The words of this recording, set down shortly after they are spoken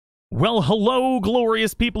Well, hello,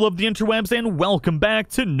 glorious people of the interwebs, and welcome back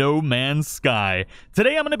to No Man's Sky.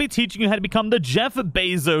 Today, I'm going to be teaching you how to become the Jeff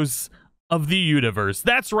Bezos of the universe.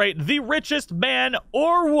 That's right, the richest man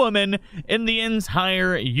or woman in the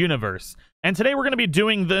entire universe. And today, we're going to be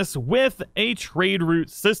doing this with a trade route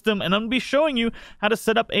system, and I'm going to be showing you how to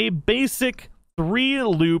set up a basic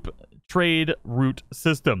 3-loop trade route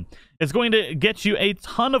system. It's going to get you a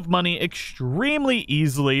ton of money extremely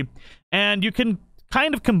easily, and you can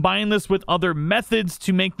kind of combine this with other methods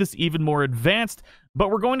to make this even more advanced, but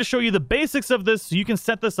we're going to show you the basics of this so you can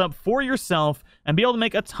set this up for yourself and be able to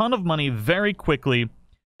make a ton of money very quickly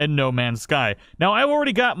in No Man's Sky. Now, I've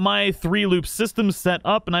already got my 3-loop system set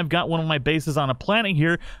up, and I've got one of my bases on a planet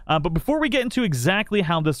here, but before we get into exactly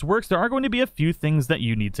how this works, there are going to be a few things that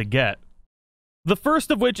you need to get. The first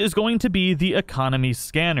of which is going to be the economy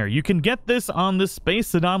scanner. You can get this on the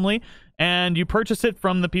space anomaly, and you purchase it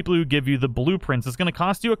from the people who give you the blueprints. It's going to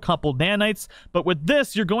cost you a couple nanites, but with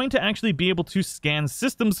this, you're going to actually be able to scan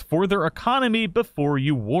systems for their economy before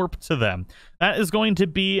you warp to them. That is going to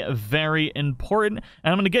be very important,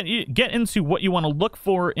 and I'm going to get into what you want to look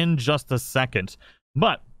for in just a second.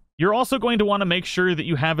 But you're also going to want to make sure that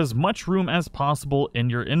you have as much room as possible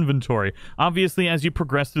in your inventory. Obviously, as you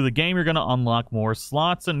progress through the game, you're going to unlock more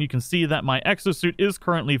slots, and you can see that my exosuit is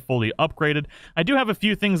currently fully upgraded. I do have a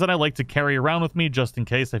few things that I like to carry around with me just in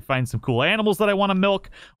case I find some cool animals that I want to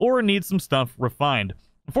milk or need some stuff refined.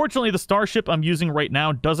 Unfortunately, the starship I'm using right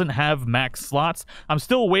now doesn't have max slots. I'm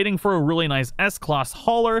still waiting for a really nice S-Class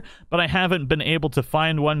hauler, but I haven't been able to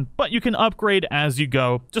find one. But you can upgrade as you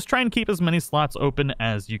go. Just try and keep as many slots open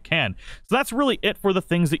as you can. So that's really it for the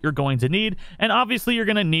things that you're going to need. And obviously, you're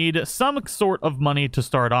going to need some sort of money to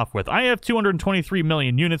start off with. I have 223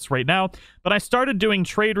 million units right now, but I started doing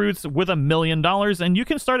trade routes with $1 million, and you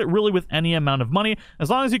can start it really with any amount of money.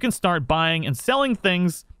 As long as you can start buying and selling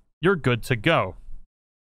things, you're good to go.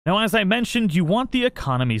 Now, as I mentioned, you want the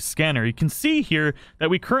economy scanner. You can see here that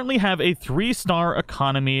we currently have a 3-star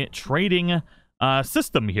economy trading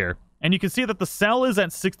system here. And you can see that the sell is at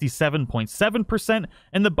 67.7%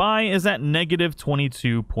 and the buy is at negative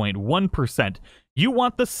 22.1%. You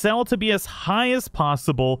want the sell to be as high as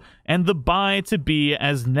possible and the buy to be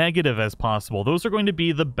as negative as possible. Those are going to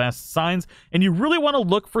be the best signs. And you really want to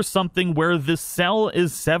look for something where the sell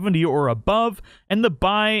is 70 or above and the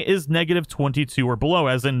buy is negative 22 or below,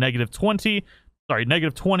 as in negative 20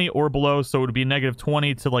 or below, so it would be negative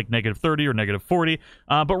 20 to like negative 30 or negative 40,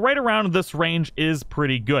 but right around this range is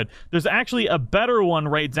pretty good. There's actually a better one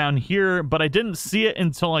right down here, but I didn't see it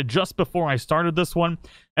until just before I started this one.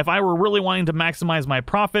 If I were really wanting to maximize my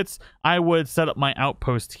profits, I would set up my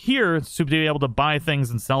outpost here to be able to buy things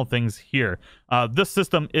and sell things here. This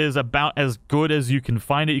system is about as good as you can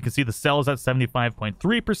find it. You can see the sell is at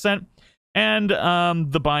 75.3%. And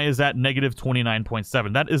the buy is at negative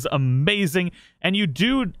 29.7. That is amazing. And you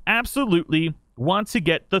do absolutely want to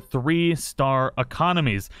get the 3-star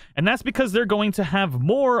economies. And that's because they're going to have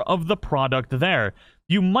more of the product there.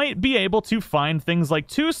 You might be able to find things like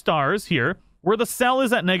 2 stars here, where the sell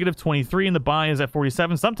is at negative 23 and the buy is at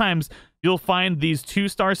 47. Sometimes you'll find these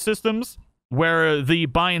 2-star systems where the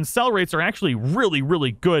buy and sell rates are actually really,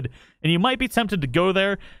 really good, and you might be tempted to go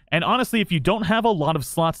there. And honestly, if you don't have a lot of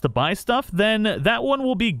slots to buy stuff, then that one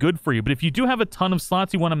will be good for you. But if you do have a ton of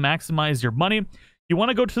slots, you want to maximize your money, you want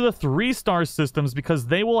to go to the 3-star systems because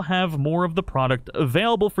they will have more of the product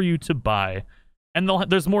available for you to buy. And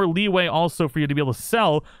there's more leeway also for you to be able to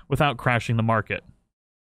sell without crashing the market.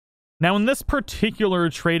 Now, in this particular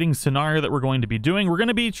trading scenario that we're going to be doing, we're going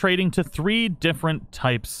to be trading to 3 different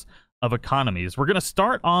types of economies. We're going to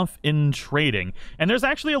start off in trading, and there's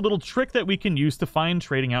actually a little trick that we can use to find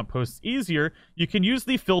trading outposts easier. You can use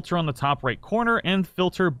the filter on the top right corner and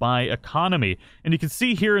filter by economy, and you can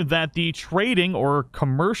see here that the trading or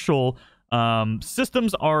commercial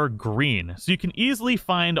systems are green, so you can easily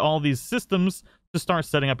find all these systems to start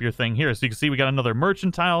setting up your thing here. So you can see we got another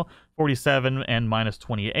mercantile, 47 and minus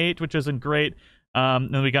 28, which isn't great.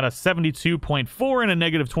 And we got a 72.4 and a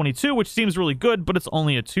negative 22, which seems really good, but it's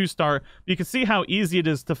only a 2-star. You can see how easy it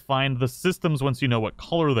is to find the systems once you know what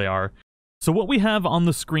color they are. So what we have on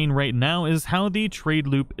the screen right now is how the trade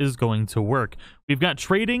loop is going to work. We've got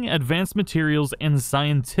trading, advanced materials, and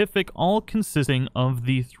scientific, all consisting of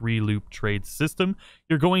the 3-loop trade system.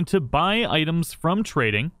 You're going to buy items from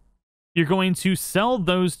trading. You're going to sell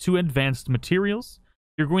those to advanced materials.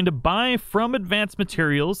 You're going to buy from advanced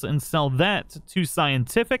materials and sell that to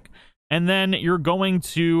scientific, and then you're going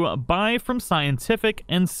to buy from scientific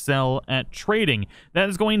and sell at trading. That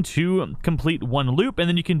is going to complete one loop, and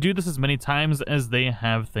then you can do this as many times as they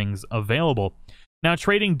have things available. Now,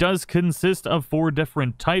 trading does consist of 4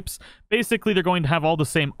 different types. Basically, they're going to have all the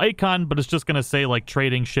same icon, but it's just going to say like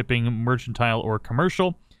trading, shipping, mercantile, or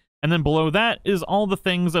commercial. And then below that is all the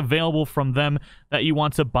things available from them that you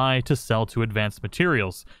want to buy to sell to advanced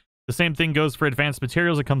materials. The same thing goes for advanced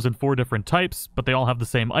materials. It comes in 4 different types, but they all have the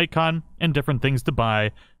same icon and different things to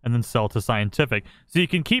buy and then sell to scientific. So you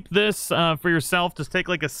can keep this for yourself. Just take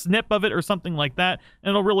like a snip of it or something like that,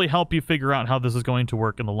 and it'll really help you figure out how this is going to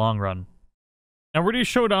work in the long run. Now, we already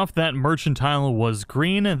showed off that mercantile was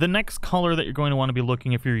green. The next color that you're going to want to be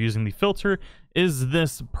looking if you're using the filter is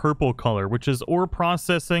this purple color, which is ore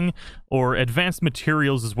processing, or advanced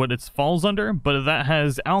materials is what it falls under, but that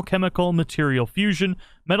has alchemical, material fusion,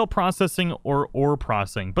 metal processing, or ore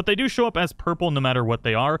processing. But they do show up as purple no matter what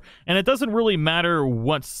they are, and it doesn't really matter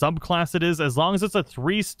what subclass it is, as long as it's a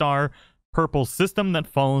 3-star purple system that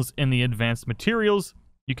falls in the advanced materials.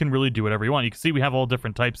 You can really do whatever you want. You can see we have all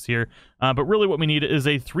different types here, but really what we need is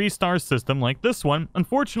a 3-star system like this one.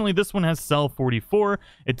 Unfortunately, this one has cell 44.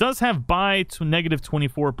 It does have buy to negative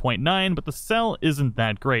 24.9, but the cell isn't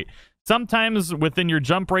that great. Sometimes within your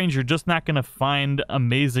jump range, you're just not going to find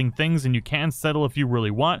amazing things, and you can settle if you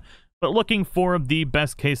really want, but looking for the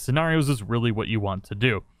best case scenarios is really what you want to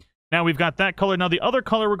do. Now we've got that color. Now the other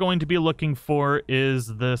color we're going to be looking for is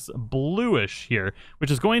this bluish here, which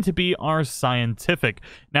is going to be our scientific.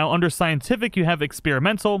 Now under scientific, you have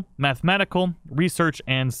experimental, mathematical, research,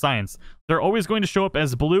 and science. They're always going to show up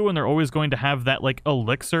as blue, and they're always going to have that like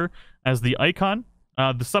elixir as the icon.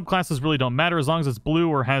 The subclasses really don't matter. As long as it's blue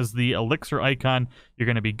or has the elixir icon, you're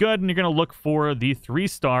going to be good, and you're going to look for the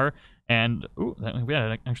 3-star. And, ooh, we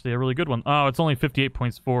had actually a really good one. Oh, it's only 58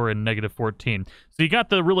 points for and negative 14. So you got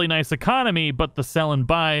the really nice economy, but the sell and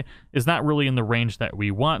buy is not really in the range that we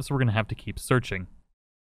want, so we're going to have to keep searching.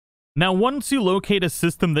 Now, once you locate a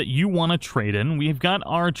system that you want to trade in, we've got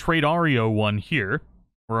our Tradario one here,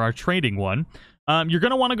 or our trading one. You're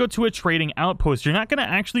going to want to go to a trading outpost. You're not going to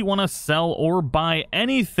actually want to sell or buy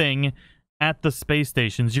anything at the space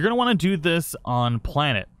stations. You're going to want to do this on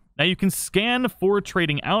planet. Now you can scan for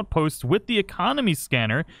trading outposts with the economy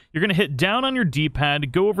scanner. You're going to hit down on your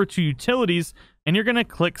D-pad, go over to utilities, and you're going to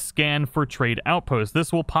click scan for trade outpost.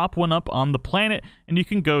 This will pop one up on the planet, and you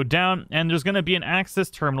can go down, and there's going to be an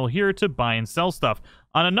access terminal here to buy and sell stuff.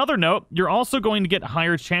 On another note, you're also going to get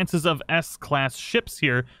higher chances of S-class ships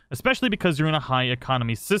here, especially because you're in a high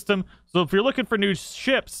economy system. So if you're looking for new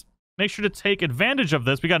ships, make sure to take advantage of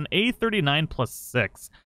this. We got an A39 plus 6.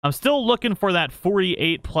 I'm still looking for that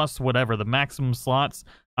 48 plus whatever, the maximum slots.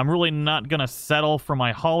 I'm really not going to settle for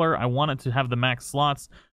my hauler. I want it to have the max slots.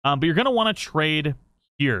 But you're going to want to trade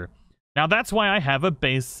here. Now, that's why I have a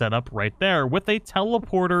base set up right there with a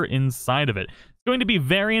teleporter inside of it. It's going to be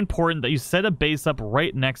very important that you set a base up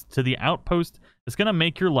right next to the outpost. It's going to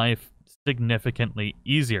make your life significantly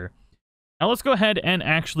easier. Now, let's go ahead and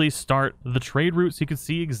actually start the trade route so you can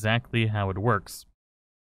see exactly how it works.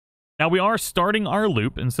 Now, we are starting our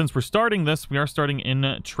loop, and since we're starting this, we are starting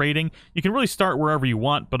in trading. You can really start wherever you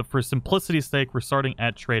want, but for simplicity's sake, we're starting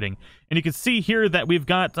at trading. And you can see here that we've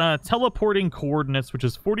got teleporting coordinates, which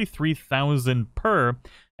is 43,000 per,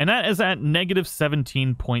 and that is at negative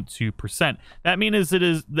 17.2%. That means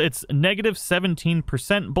it's negative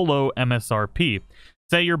 17% below MSRP.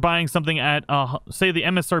 Say you're buying something at, say the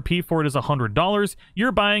MSRP for it is $100.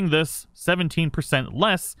 You're buying this 17%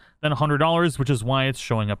 less than $100, which is why it's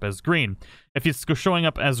showing up as green. If it's showing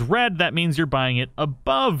up as red, that means you're buying it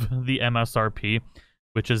above the MSRP,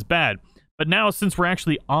 which is bad. But now, since we're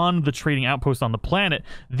actually on the trading outpost on the planet,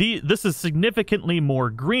 this is significantly more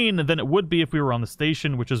green than it would be if we were on the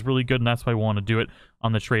station, which is really good, and that's why we want to do it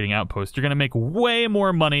on the trading outpost. You're going to make way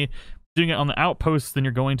more money doing it on the outposts than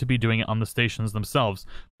you're going to be doing it on the stations themselves.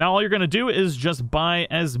 Now, all you're going to do is just buy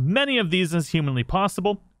as many of these as humanly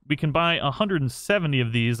possible. We can buy 170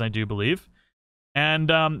 of these, I do believe. And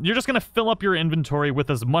you're just going to fill up your inventory with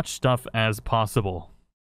as much stuff as possible.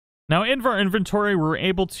 Now, in our inventory, we're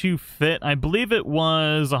able to fit, I believe it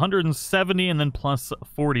was 170 and then plus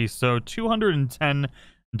 40, so 210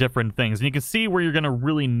 different things. And you can see where you're going to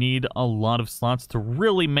really need a lot of slots to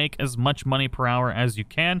really make as much money per hour as you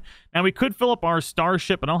can. Now, we could fill up our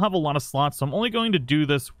starship, and I'll have a lot of slots, so I'm only going to do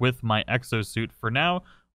this with my exosuit for now.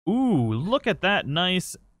 Ooh, look at that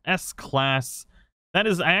nice S-class. That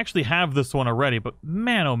is, I actually have this one already, but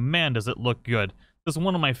man, oh man, does it look good. This is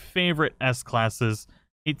one of my favorite S-classes.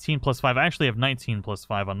 18 plus 5. I actually have 19 plus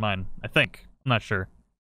 5 on mine, I think. I'm not sure.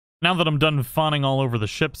 Now that I'm done fawning all over the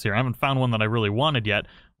ships here, I haven't found one that I really wanted yet.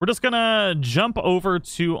 We're just gonna jump over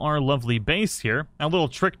to our lovely base here. A little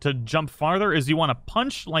trick to jump farther is you want to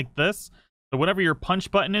punch like this. So whatever your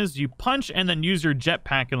punch button is, you punch and then use your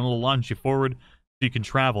jetpack and it'll launch you forward. you can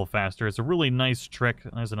travel faster. It's a really nice trick.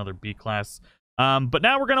 There's another B class. But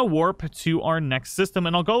now we're going to warp to our next system,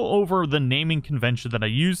 and I'll go over the naming convention that I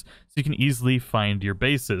use so you can easily find your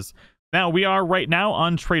bases. Now, we are right now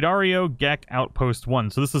on Tradario Gek Outpost 1.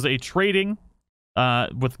 So this is a trading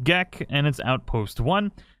with Gek, and it's Outpost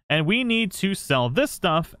 1. And we need to sell this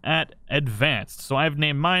stuff at Advanced. So I've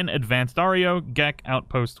named mine Advanced Ario Gek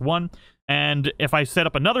Outpost 1. And if I set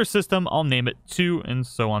up another system, I'll name it 2, and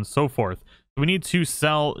so on and so forth. So we need to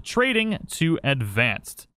sell trading to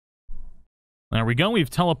Advanced. There we go. We've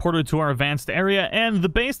teleported to our advanced area, and the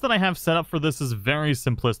base that I have set up for this is very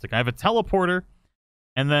simplistic. I have a teleporter,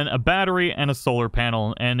 and then a battery and a solar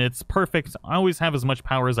panel, and it's perfect. I always have as much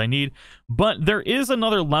power as I need, but there is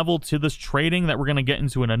another level to this trading that we're going to get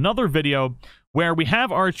into in another video, where we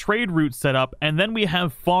have our trade route set up, and then we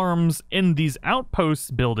have farms in these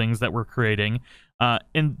outpost buildings that we're creating,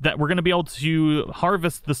 and that we're going to be able to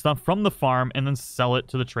harvest the stuff from the farm and then sell it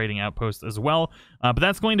to the trading outpost as well. But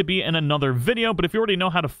that's going to be in another video. But if you already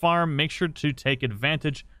know how to farm, make sure to take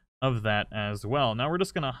advantage of that as well. Now we're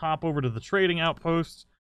just going to hop over to the trading outpost.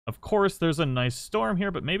 Of course, there's a nice storm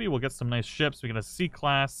here, but maybe we'll get some nice ships. We got a C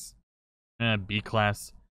class and a B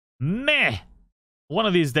class. Meh! One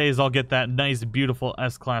of these days I'll get that nice, beautiful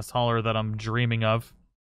S class hauler that I'm dreaming of.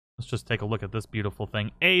 Let's just take a look at this beautiful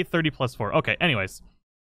thing. A 30 plus 4. Okay, anyways.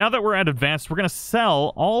 Now that we're at Advanced, we're going to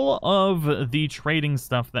sell all of the trading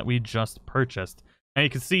stuff that we just purchased. Now you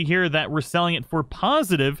can see here that we're selling it for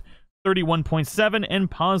positive 31.7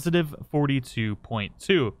 and positive 42.2.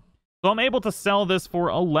 So I'm able to sell this for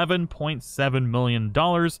 $11.7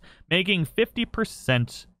 million, making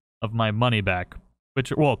 50% of my money back.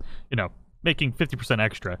 Which, well, you know, making 50%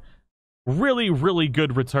 extra. Really, really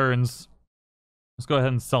good returns. Let's go ahead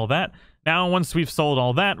and sell that. Now, once we've sold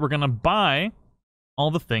all that, we're going to buy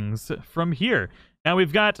all the things from here. Now,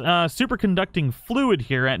 we've got superconducting fluid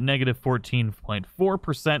here at negative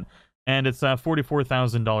 14.4%, and it's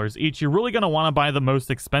 $44,000 each. You're really going to want to buy the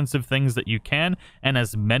most expensive things that you can, and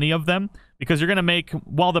as many of them, because you're going to make,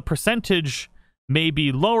 while the percentage may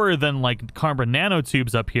be lower than, like, carbon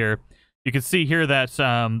nanotubes up here, you can see here that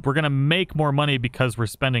we're going to make more money because we're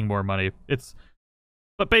spending more money.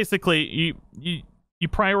 But basically, you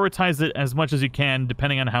prioritize it as much as you can,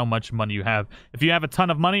 depending on how much money you have. If you have a ton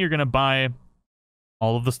of money, you're going to buy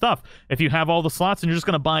all of the stuff. If you have all the slots, and you're just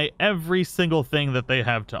going to buy every single thing that they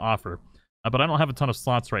have to offer. But I don't have a ton of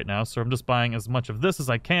slots right now, so I'm just buying as much of this as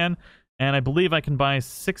I can, and I believe I can buy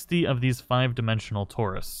 60 of these 5-dimensional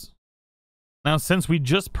Taurus. Now, since we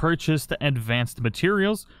just purchased advanced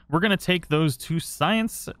materials, we're going to take those to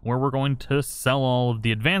science, where we're going to sell all of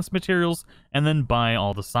the advanced materials and then buy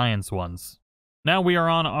all the science ones. Now we are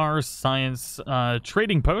on our science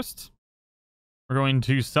trading post. We're going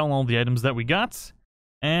to sell all the items that we got.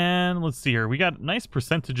 And let's see here. We got nice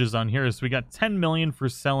percentages on here. So we got 10 million for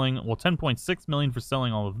selling, well, 10.6 million for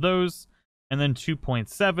selling all of those, and then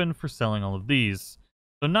 2.7 for selling all of these.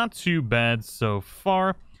 So not too bad so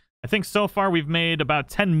far. I think so far we've made about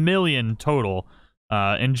 10 million total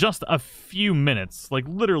in just a few minutes. Like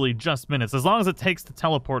literally just minutes. As long as it takes to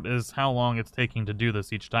teleport is how long it's taking to do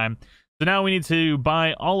this each time. So now we need to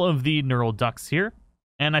buy all of the neural ducts here.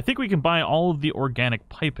 And I think we can buy all of the organic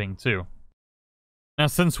piping too. Now,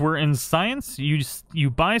 since we're in science, you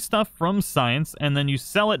buy stuff from science, and then you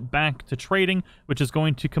sell it back to trading, which is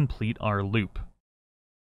going to complete our loop.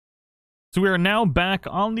 So we are now back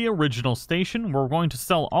on the original station. We're going to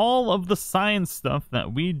sell all of the science stuff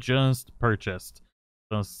that we just purchased.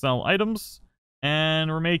 So sell items, and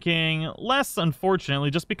we're making less, unfortunately,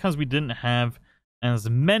 just because we didn't have as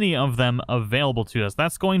many of them available to us.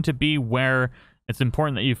 That's going to be where it's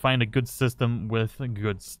important that you find a good system with a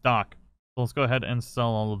good stock. So let's go ahead and sell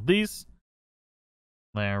all of these.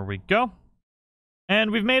 There we go. And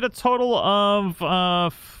we've made a total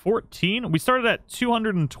of 14. We started at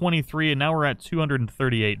 223, and now we're at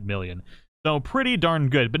 238 million. So pretty darn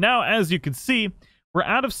good. But now, as you can see, we're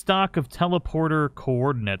out of stock of teleporter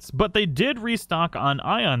coordinates. But they did restock on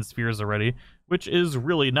ion spheres already, which is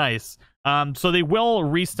really nice. So they will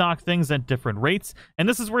restock things at different rates. And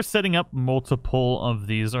this is where setting up multiple of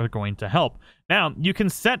these are going to help. Now, you can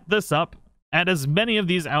set this up at as many of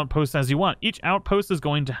these outposts as you want. Each outpost is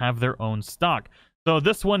going to have their own stock. So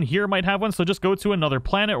this one here might have one, so just go to another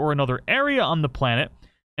planet or another area on the planet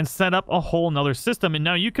and set up a whole nother system. And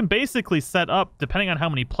now you can basically set up, depending on how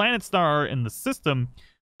many planets there are in the system,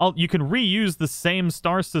 you can reuse the same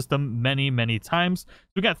star system many, many times.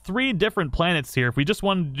 We got 3 different planets here. If we just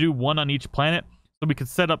wanted to do one on each planet, so we could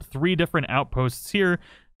set up 3 different outposts here,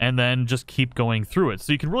 and then just keep going through it.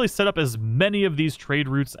 So you can really set up as many of these trade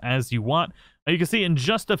routes as you want. You can see in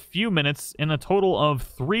just a few minutes, in a total of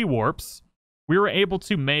 3 warps, we were able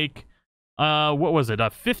to make, what was it,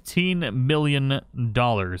 $15 million.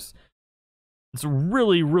 It's a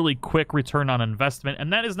really, really quick return on investment,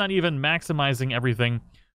 and that is not even maximizing everything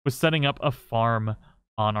with setting up a farm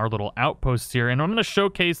on our little outpost here. And I'm going to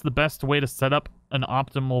showcase the best way to set up an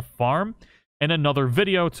optimal farm in another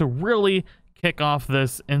video to really kick off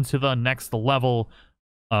this into the next level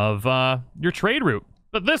of your trade route.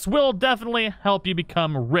 But this will definitely help you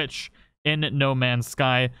become rich in No Man's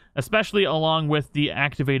Sky, especially along with the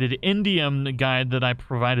activated indium guide that I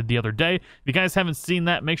provided the other day. If you guys haven't seen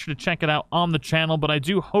that, make sure to check it out on the channel, but I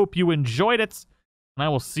do hope you enjoyed it, and I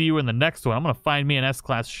will see you in the next one. I'm going to find me an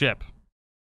S-Class ship.